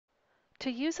To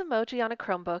use emoji on a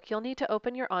Chromebook, you'll need to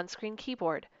open your on-screen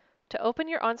keyboard. To open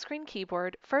your on-screen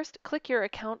keyboard, first click your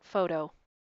account photo.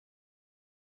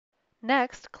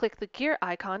 Next, click the gear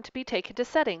icon to be taken to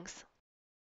Settings.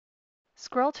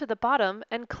 Scroll to the bottom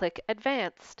and click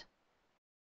Advanced.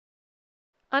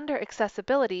 Under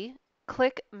Accessibility,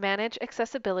 click Manage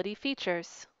Accessibility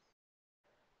Features.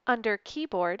 Under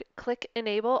Keyboard, click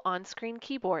Enable On-Screen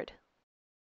Keyboard.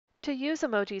 To use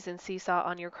emojis in Seesaw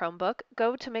on your Chromebook,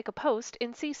 go to Make a Post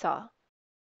in Seesaw.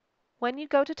 When you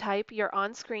go to type, your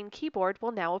on-screen keyboard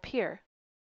will now appear.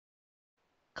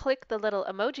 Click the little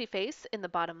emoji face in the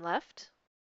bottom left.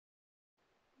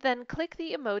 Then click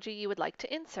the emoji you would like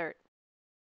to insert.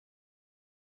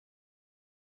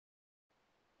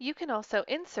 You can also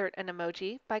insert an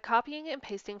emoji by copying and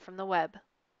pasting from the web.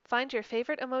 Find your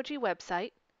favorite emoji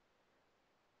website,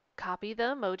 copy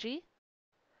the emoji,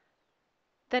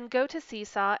 then go to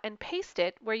Seesaw and paste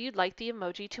it where you'd like the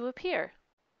emoji to appear.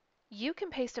 You can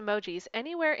paste emojis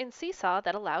anywhere in Seesaw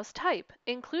that allows type,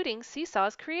 including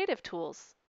Seesaw's creative tools.